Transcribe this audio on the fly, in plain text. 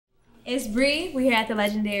It's Bree. We're here at the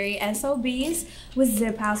legendary SOBs with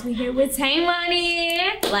ziphaus. We're here with Tay Money.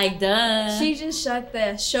 Like, duh. She just shut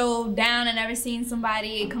the show down. I never seen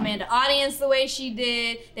somebody command the audience the way she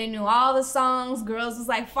did. They knew all the songs. Girls was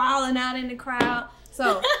like falling out in the crowd.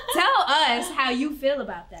 So tell us how you feel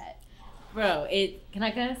about that. Bro, can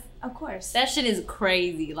I cuss? Of course. That shit is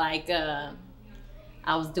crazy. Like,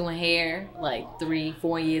 I was doing hair like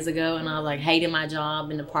 3-4 years ago, and I was like hating my job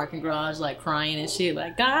in the parking garage, like crying and shit.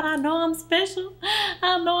 Like, God, I know I'm special.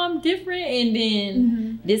 I know I'm different. And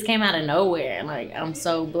then this came out of nowhere. And like, I'm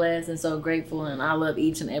so blessed and so grateful, and I love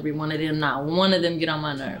each and every one of them. Not one of them get on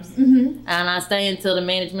my nerves. And I stay until the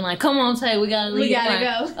management like, come on, Tay, we gotta leave. We gotta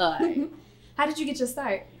go. All right. How did you get your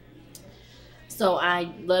start? So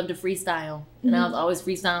I love to freestyle, and I was always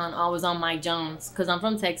freestyling, always on Mike Jones, because I'm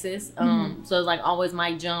from Texas. So it's like always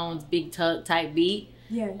Mike Jones, big tuck type beat.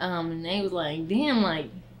 Yeah. And they was like, damn, like,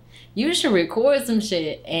 you should record some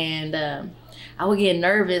shit. And I would get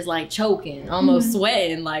nervous, like choking, almost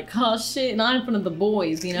sweating, like, oh shit, not in front of the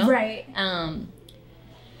boys, you know? Right.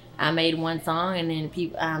 I made one song, and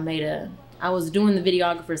then I was doing the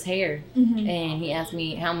videographer's hair, and he asked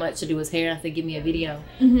me how much to do his hair. I said, give me a video.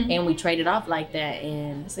 And we traded off like that,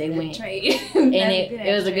 and it went. Trade. And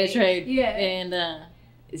it was a good trade. Yeah. And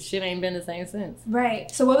shit ain't been the same since. Right.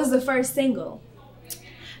 So what was the first single?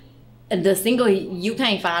 The single, you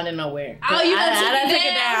can't find it nowhere. Oh, you done I took took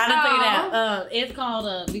it down. I done took it down. It's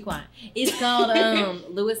called, be quiet. It's called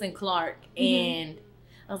Lewis and Clark. And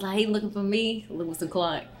I was like, he looking for me, Lewis and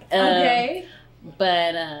Clark. Okay.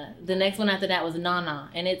 But the next one after that was Nana,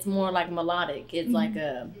 and it's more like melodic. It's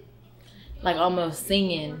like almost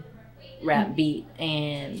singing rap beat,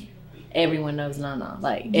 and everyone knows Nana.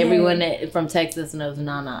 Like everyone that from Texas knows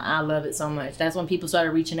Nana. I love it so much. That's when people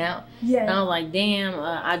started reaching out. Yeah. And I was like, damn,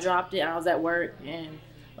 I dropped it. I was at work, and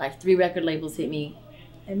like 3 record labels hit me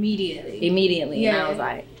immediately. Yeah. And I was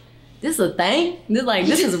like, this is a thing.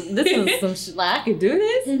 This is some shit. Like, I could do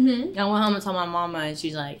this. I went home and told my mama, and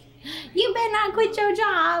she's like, you better not quit your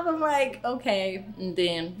job. I'm like, okay. And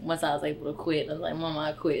then once I was able to quit, I was like, Mama,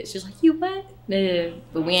 I quit. She's like, you what? Yeah.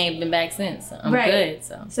 But we ain't been back since. So I'm good.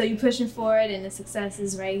 So you're pushing forward, and the success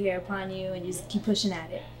is right here upon you, and you just keep pushing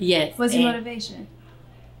at it. Yes. What's your motivation?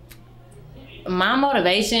 My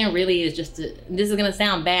motivation really is just to, this is going to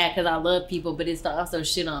sound bad because I love people, but it's to also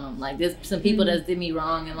shit on them. Like, there's some people that did me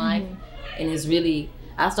wrong in life, and it's really,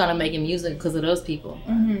 I started making music because of those people.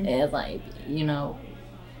 And it's like, you know,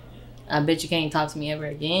 I bet you can't talk to me ever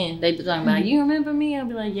again. They be talking about, you remember me? I'll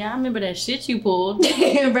be like, yeah, I remember that shit you pulled. right.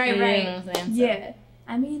 You know what I'm saying? Yeah.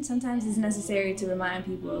 I mean, sometimes it's necessary to remind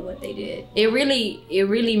people of what they did. It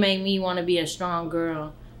really made me want to be a strong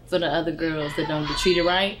girl for the other girls that don't get treated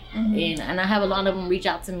right. And I have a lot of them reach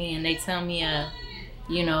out to me, and they tell me,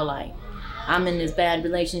 you know, like, I'm in this bad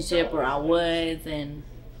relationship, or I was, and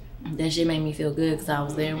that shit made me feel good because I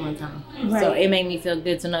was there one time. Right. So it made me feel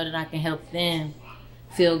good to know that I can help them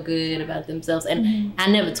feel good about themselves. And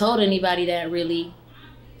I never told anybody that really.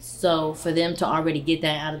 So for them to already get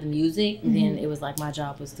that out of the music, then it was like my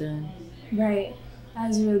job was done. Right. That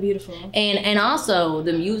was really beautiful. And also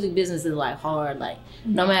the music business is like hard. Like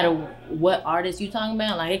no matter what artist you talking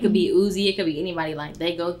about, like it could be Uzi, it could be anybody. Like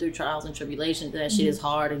they go through trials and tribulations. That shit is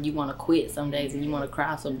hard, and you want to quit some days, and you want to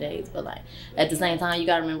cry some days. But like at the same time, you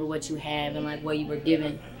gotta remember what you have and like what you were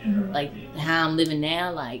given. Like how I'm living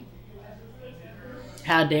now, like.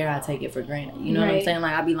 How dare I take it for granted? You know what I'm saying?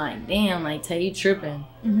 Like, I'd be like, damn, like, Tay, you tripping.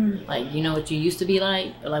 Like, you know what you used to be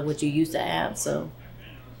like? Or, like, what you used to have. So,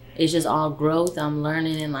 it's just all growth. I'm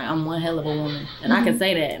learning, and, like, I'm one hell of a woman. And I can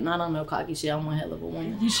say that. And I don't know cocky shit. I'm one hell of a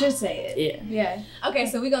woman. You should say it. Yeah. Yeah. Okay,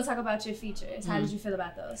 so we're going to talk about your features. How did you feel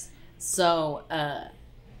about those? So,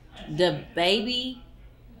 the baby,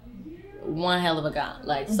 one hell of a guy.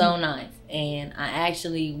 Like, so nice. And I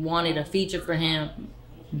actually wanted a feature for him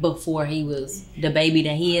before he was the baby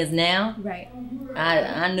that he is now. Right.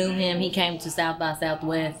 I knew him. He came to South by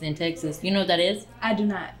Southwest in Texas. You know what that is? I do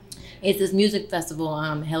not. It's this music festival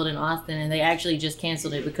held in Austin, and they actually just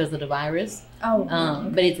canceled it because of the virus. Oh.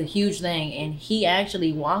 But it's a huge thing, and he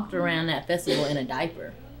actually walked around that festival in a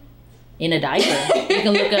diaper. You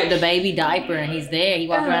can look up the baby diaper, and he's there. He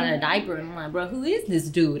walked around in a diaper, and I'm like, bro, who is this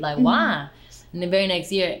dude? Like, why? And the very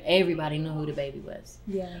next year, everybody knew who the baby was.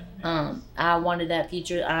 Yeah. I wanted that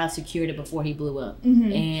feature. I secured it before he blew up,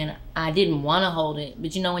 and I didn't want to hold it.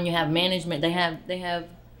 But you know, when you have management, they have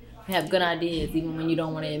good ideas, even when you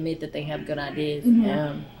don't want to admit that they have good ideas.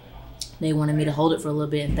 They wanted me to hold it for a little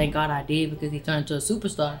bit, and thank God I did, because he turned into a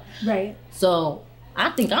superstar. Right. So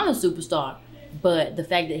I think I'm a superstar, but the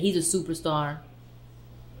fact that he's a superstar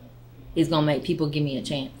is gonna make people give me a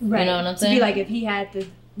chance. Right. You know what I'm saying? To be like, if he had the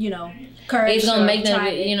courage. It's gonna make them, try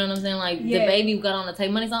it. you know what I'm saying? Like the baby who got on the Tay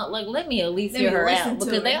Money song, like let me at least hear her out,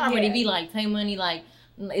 because they already be like, Tay Money, like,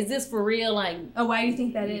 is this for real? Like, oh, why do you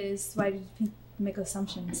think that is? Why do people make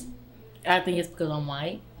assumptions? I think it's because I'm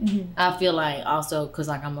white. I feel like also because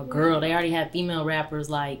like I'm a girl, they already have female rappers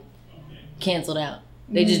like canceled out.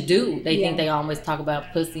 They just do. They think they always talk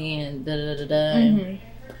about pussy and da da da da.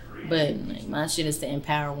 But like, my shit is to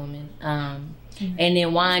empower women. And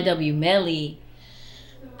then YNW Melly,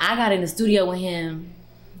 I got in the studio with him.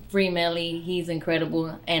 Free Melly, he's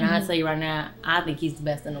incredible. And I tell you right now, I think he's the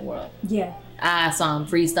best in the world. Yeah. I saw him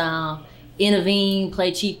freestyle, intervene,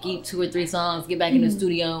 play Chief Keef 2 or 3 songs, get back in the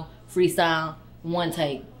studio, freestyle, 1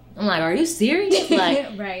 take. I'm like, are you serious?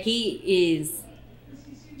 Like, right. He is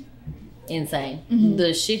insane.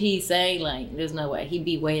 The shit he say, like, there's no way. He'd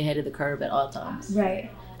be way ahead of the curve at all times. Right.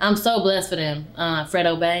 I'm so blessed for them.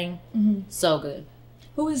 Fredo Bang, so good.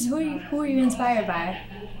 Who are you inspired by?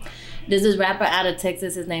 There's this rapper out of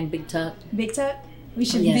Texas. His name Big Tuck. Big Tuck? We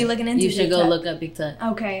should be looking into. You should go look up Big Tuck.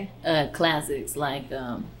 Okay. Classics like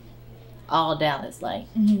All Dallas, like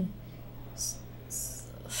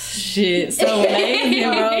shit, so amazing,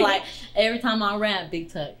 bro. Like every time I rap,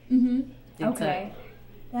 Big Tuck. Big okay. Tuck.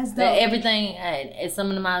 That's dope. Everything. Some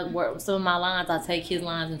of my lines, I take his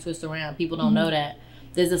lines and twist around. People don't know that.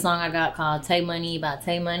 There's a song I got called Tay Money by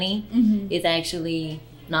Tay Money. It's actually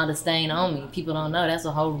Not a Stain on Me. People don't know. That's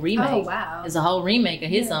a whole remake. Oh, wow. It's a whole remake of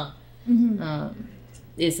his song.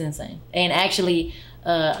 It's insane. And actually,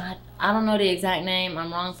 I don't know the exact name.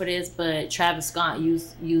 I'm wrong for this, but Travis Scott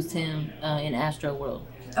used him in Astro World.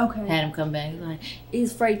 Okay. Had him come back. He's like,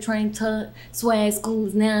 it's Freight Train Tuck. Swag School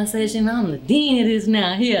is now in session. I'm the dean of this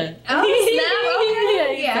now. Here. Oh,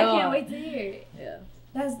 snap. Okay. Yeah, I can't wait to hear it. Yeah.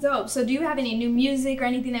 That's dope. So do you have any new music or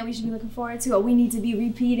anything that we should be looking forward to, or we need to be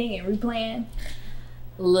repeating and replaying?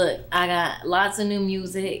 Look, I got lots of new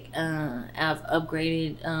music. I've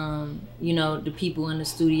upgraded, the people in the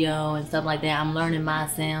studio and stuff like that. I'm learning my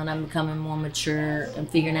sound. I'm becoming more mature and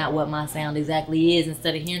figuring out what my sound exactly is.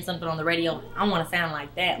 Instead of hearing something on the radio, I want to sound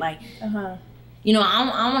like that. Like, I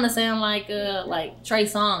want to sound like Trey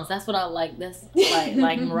Songz. That's what I like. That's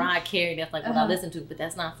like Mariah Carey. That's like what I listen to. But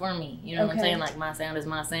that's not for me. You know what I'm saying? Like my sound is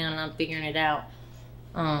my sound, and I'm figuring it out.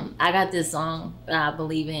 I got this song that I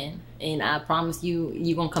believe in, and I promise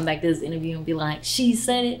you're gonna come back to this interview and be like, she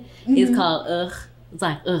said it. It's called Ugh. It's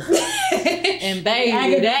like ugh. And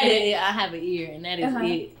baby, that is, I have an ear, and that is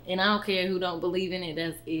it. And I don't care who don't believe in it,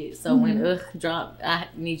 that's it. So when Ugh drop, I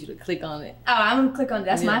need you to click on it. Oh, I'm gonna click on it.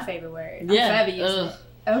 That's my favorite word. I'm forever using it.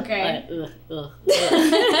 Okay. Like,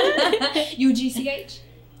 UGCH?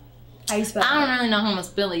 How you spell it? I don't really know how to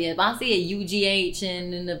spell it yet, but I see a UGH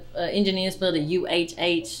and then the engineer spelled it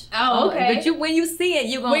UHH. Oh, okay. But when you see it,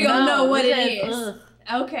 you're gonna know what it is.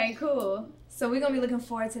 Okay, cool. So we're gonna be looking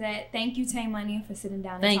forward to that. Thank you, Tay Money, for sitting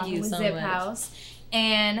down and talking with ziphaus.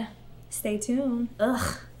 And stay tuned.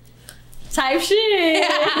 Ugh. Type shit.